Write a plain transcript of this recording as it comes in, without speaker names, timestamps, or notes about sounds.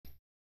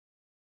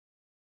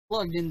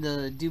Plugged in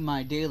to do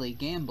my daily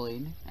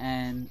gambling,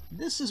 and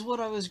this is what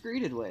I was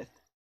greeted with.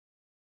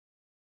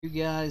 You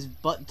guys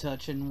butt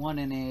touching, one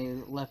in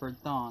a leopard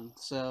thong.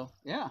 So,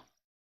 yeah.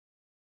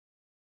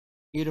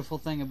 Beautiful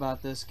thing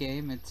about this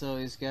game, it's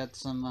always got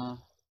some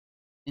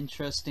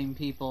interesting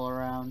people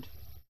around.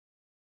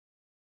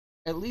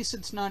 At least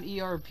it's not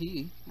ERP.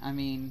 I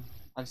mean,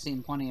 I've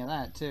seen plenty of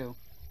that too.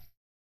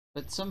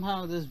 But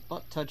somehow this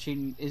butt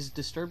touching is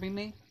disturbing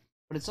me,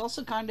 but it's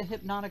also kind of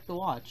hypnotic to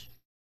watch.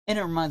 And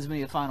it reminds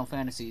me of Final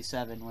Fantasy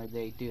VII, where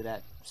they do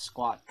that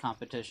squat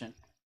competition.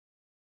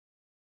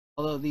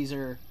 Although these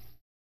are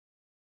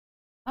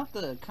not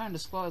the kind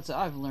of squats that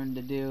I've learned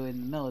to do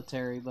in the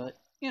military, but,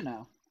 you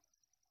know,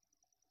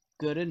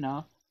 good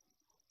enough.